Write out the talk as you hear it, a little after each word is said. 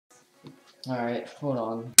Alright, hold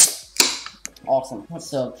on. Awesome.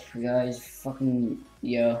 What's up, guys? Fucking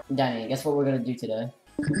yo. Danny, guess what we're gonna do today?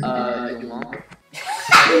 You want?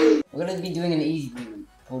 We're gonna be doing an easy game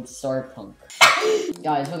called Starpunk.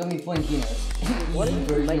 Guys, look at me playing peanuts. What Easy are you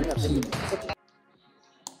version making of up? peanuts.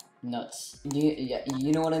 Nuts.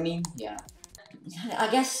 You know what I mean? Yeah. I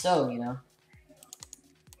guess so, you know.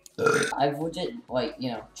 I've legit, like,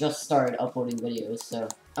 you know, just started uploading videos, so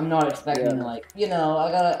I'm not expecting, like, you know,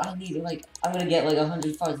 I need, like, I'm gonna get, like,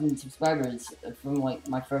 100,000 subscribers from, like,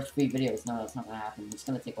 my first 3 videos. No, that's not gonna happen. It's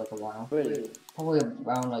gonna take, like, a while. Really? Probably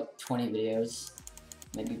around, like, 20 videos.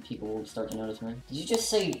 Maybe people will start to notice me. Did you just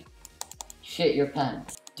say, shit your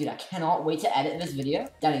pants? Dude, I cannot wait to edit this video.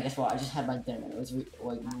 Danny, guess what? I just had my dinner. It was,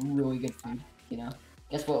 like, really good food, you know?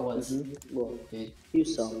 Guess what it was? What? Dude. You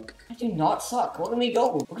suck. I do not suck. Look at me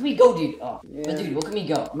go. Look at me go, dude. Oh, Yeah. but dude, look at me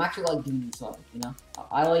go. I'm actually like doing this level, you know?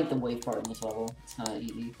 I like the wave part in this level. It's kind of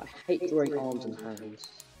easy. I hate drawing arms and hands.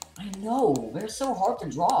 I know. They're so hard to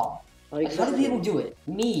draw. Like, how do people do it?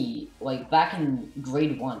 Me, like, back in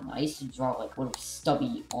grade 1, I used to draw, like, little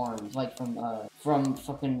stubby arms, like, from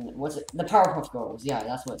fucking, what's it? The Powerpuff Girls. Yeah,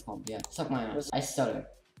 that's what it's called. Yeah. Suck my ass. I stutter.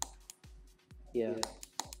 Yeah.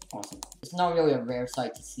 Awesome. It's not really a rare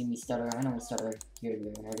sight to see me stutter. I know I stutter here,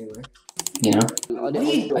 there, and everywhere. You know?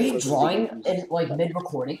 Are you drawing in, like,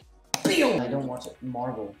 mid-recording? I don't watch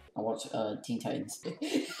Marvel. I watch, Teen Titans.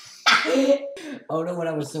 Oh no,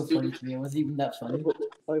 that was so funny to me. It wasn't even that funny.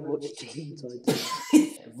 I watch Teen Titans.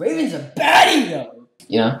 Raven's a baddie, though!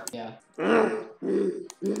 Yeah? Yeah.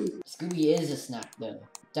 Scooby is a snack, though.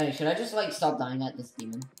 Danny, should I just, like, stop dying at this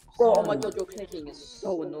demon? Oh my god, your clicking is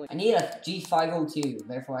so annoying. I need a G502,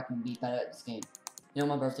 therefore I can be better at this game. You know,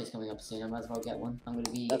 my birthday's coming up soon, I might as well get one. I'm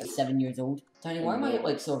gonna be 7 years old. Danny, why am I,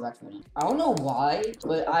 like, so wrecked right now? I don't know why,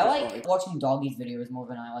 but I like watching doggies videos more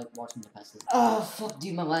than I like watching the pests. Oh, fuck,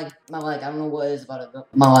 dude, my leg. My leg, I don't know what it is about it, but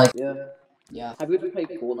my leg. Yeah. Yeah. Have you ever played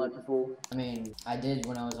Fortnite before? I mean, I did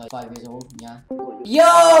when I was, like, 5 years old, yeah.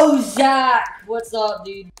 Yo, Zach! What's up,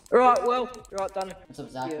 dude? Right, well, right, Danny. What's up,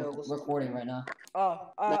 Zach? Yeah, We're recording right now.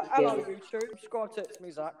 Hello, YouTube. Subscribe to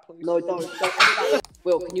me, Zach, please. No, don't edit that.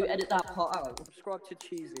 Will, can you edit that part out? Subscribe to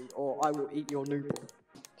Cheesy, or I will eat your newborn.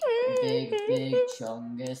 Big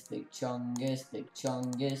chungus, big chungus, big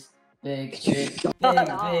chungus. Big chungus,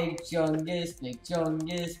 big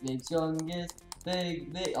chungus, big chungus,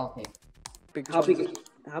 big. Okay.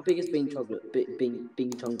 How big is bean chocolate? Bean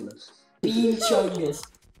chungless. Bean chungus.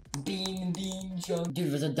 Bean chungus.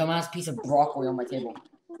 Dude, there's a dumbass piece of broccoli on my table.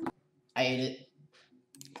 I ate it.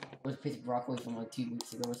 It was a piece of broccoli from like 2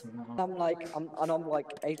 weeks ago or something. I'm like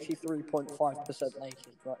 83.5%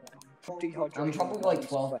 naked right now. Dehydration. I'm probably like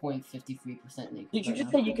 12.53% naked. Did you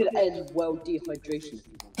just say you could end world dehydration?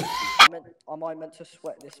 Am I meant to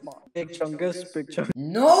sweat this much? Big chungus, big chungus.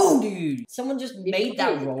 No, dude! Someone just made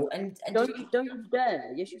that roll and Don't you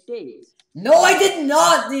dare! Yes, you did. No, I did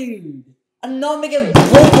not, dude! I'm not making a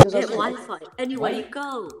Get Wi-Fi. Anywhere you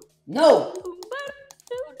go. No!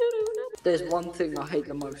 There's one thing I hate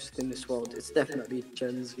the most in this world. It's definitely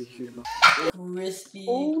Gen Z humor. Crispy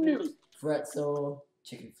pretzel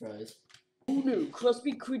chicken fries. Oh no,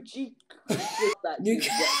 crispy crunchy.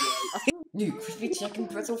 New crispy chicken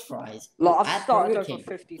pretzel fries. Like, I've At started Burger over King.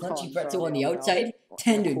 50 Crunchy times pretzel on the already. outside,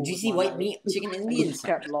 tender, juicy white meat chicken in the Just inside.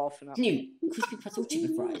 kept laughing at me. New crispy pretzel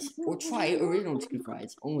chicken fries. Or try original chicken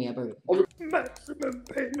fries. Only at Burger King. Maximum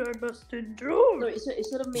pain I must endure. No,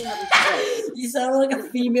 instead of me having You sound like a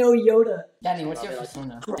female Yoda. Danny, what's your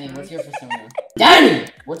persona? Danny, what's your persona? Danny!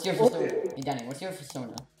 What's your persona? Hey, Danny, what's your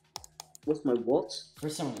persona? What's my what?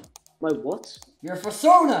 Persona. My what? Your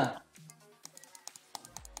persona!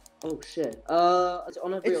 Oh shit.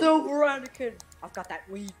 On a real It's over, Anakin. I've got that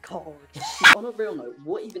weed card. on a real note,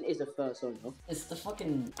 what even is a persona? It's the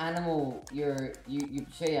fucking animal you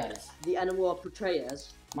portray as. The animal I portray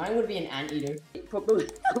as? Mine would be an anteater. Probably.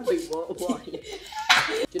 Wait, what? Why? Do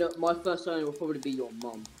you know, my first persona will probably be your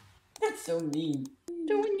mum. That's so mean.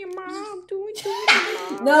 Doing your mom, doing your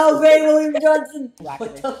mom. No, Ray William Johnson!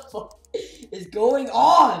 What the fuck is going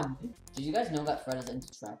on? Did you guys know that Fred is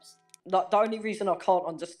into traps? The only reason I can't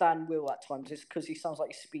understand Will at times is because he sounds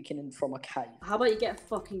like he's speaking in from a cave. How about you get a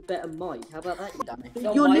fucking better mic? How about that? Danny.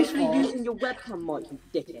 You're literally using your webcam mic, you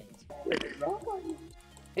dickhead.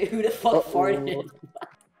 Who the fuck farted?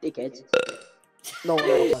 Dickhead. No one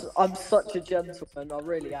else. I'm such a gentleman, I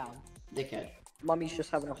really am. Dickhead. Mummy's just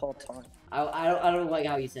having a hard time. I don't like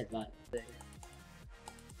how you said that.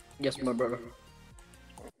 Yes, my brother.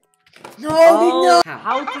 No, no!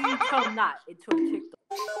 How do you turn that into a TikTok?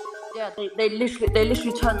 Yeah, they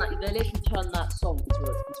literally turn that song into a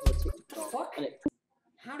TikTok. Fuck.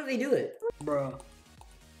 How do they do it? Bruh.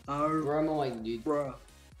 Bro, I'm like, dude. Bruh.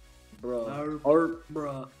 Bro.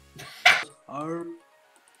 Bruh.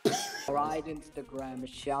 Alright, Instagram,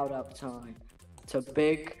 shout out time to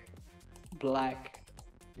Big Black.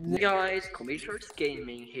 Hey guys, Comedy Shorts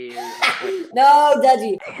Gaming here. No,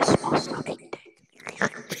 Daddy.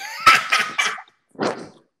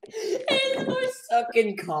 We're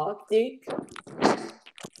sucking cock, dude.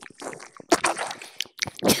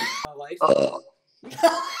 My life.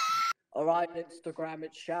 Alright, Instagram,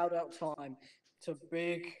 it's shout out time to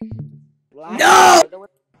Big Black. No!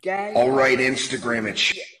 Gang. Alright, Instagram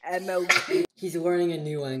it. MLG. He's learning a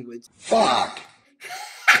new language. Fuck!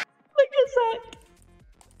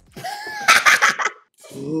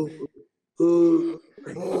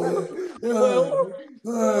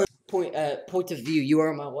 Point of view, you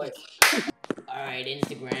are my wife. Alright,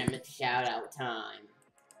 Instagram, it's shout out time.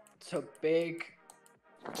 To Big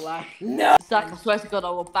Black. No! Zach, I swear to God, I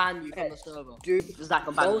will ban you from the server. Dude, Zach,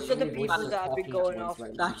 I'm banning those are the you. people that have been going off.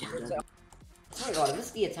 Oh my god, if this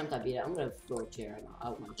is the attempt I beat it, I'm gonna throw a chair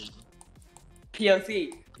out my window.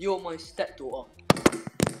 POV, you're my stepdaughter.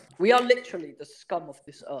 We are literally the scum of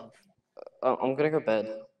this earth. I'm gonna go to bed.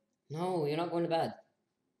 No, you're not going to bed.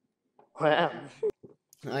 Wow.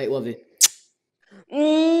 Alright, love you.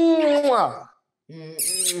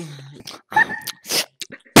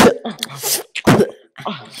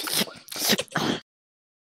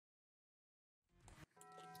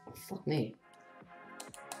 Fuck me.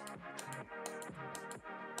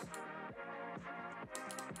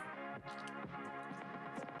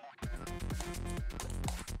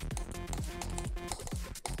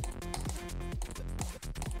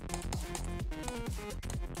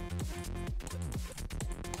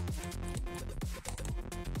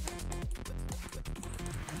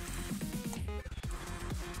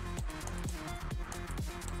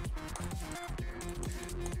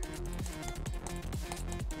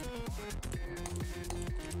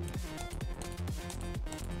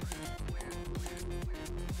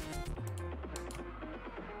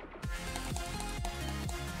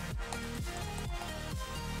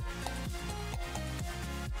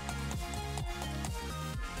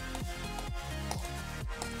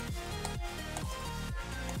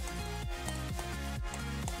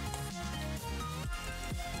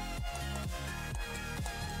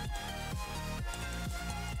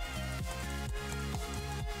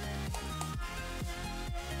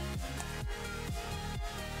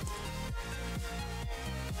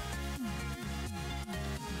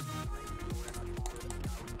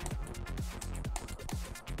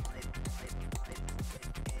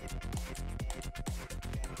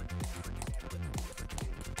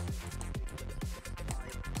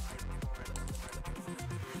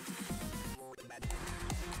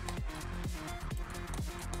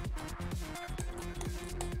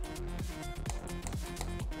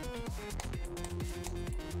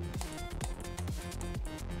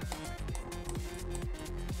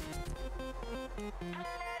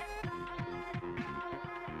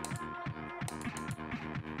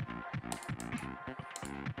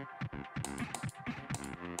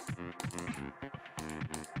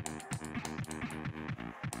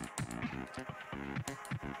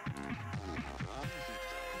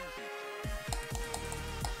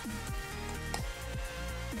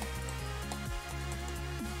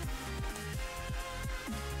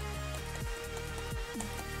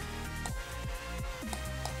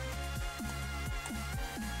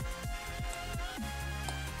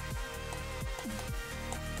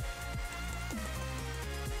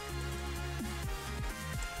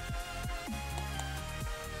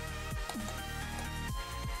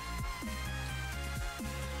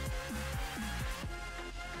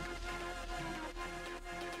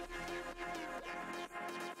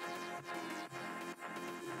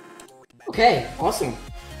 Okay, awesome.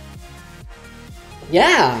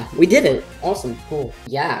 Yeah, we did it. Awesome, cool.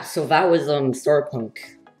 Yeah, so that was Starpunk.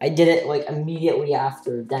 I did it like immediately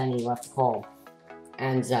after Danny left the call.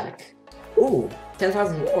 And Zach. Ooh,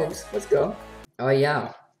 10,000 orbs. Let's go. Oh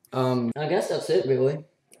yeah. I guess that's it really.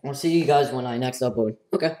 I'll see you guys when I next upload.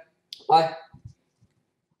 Okay. Bye.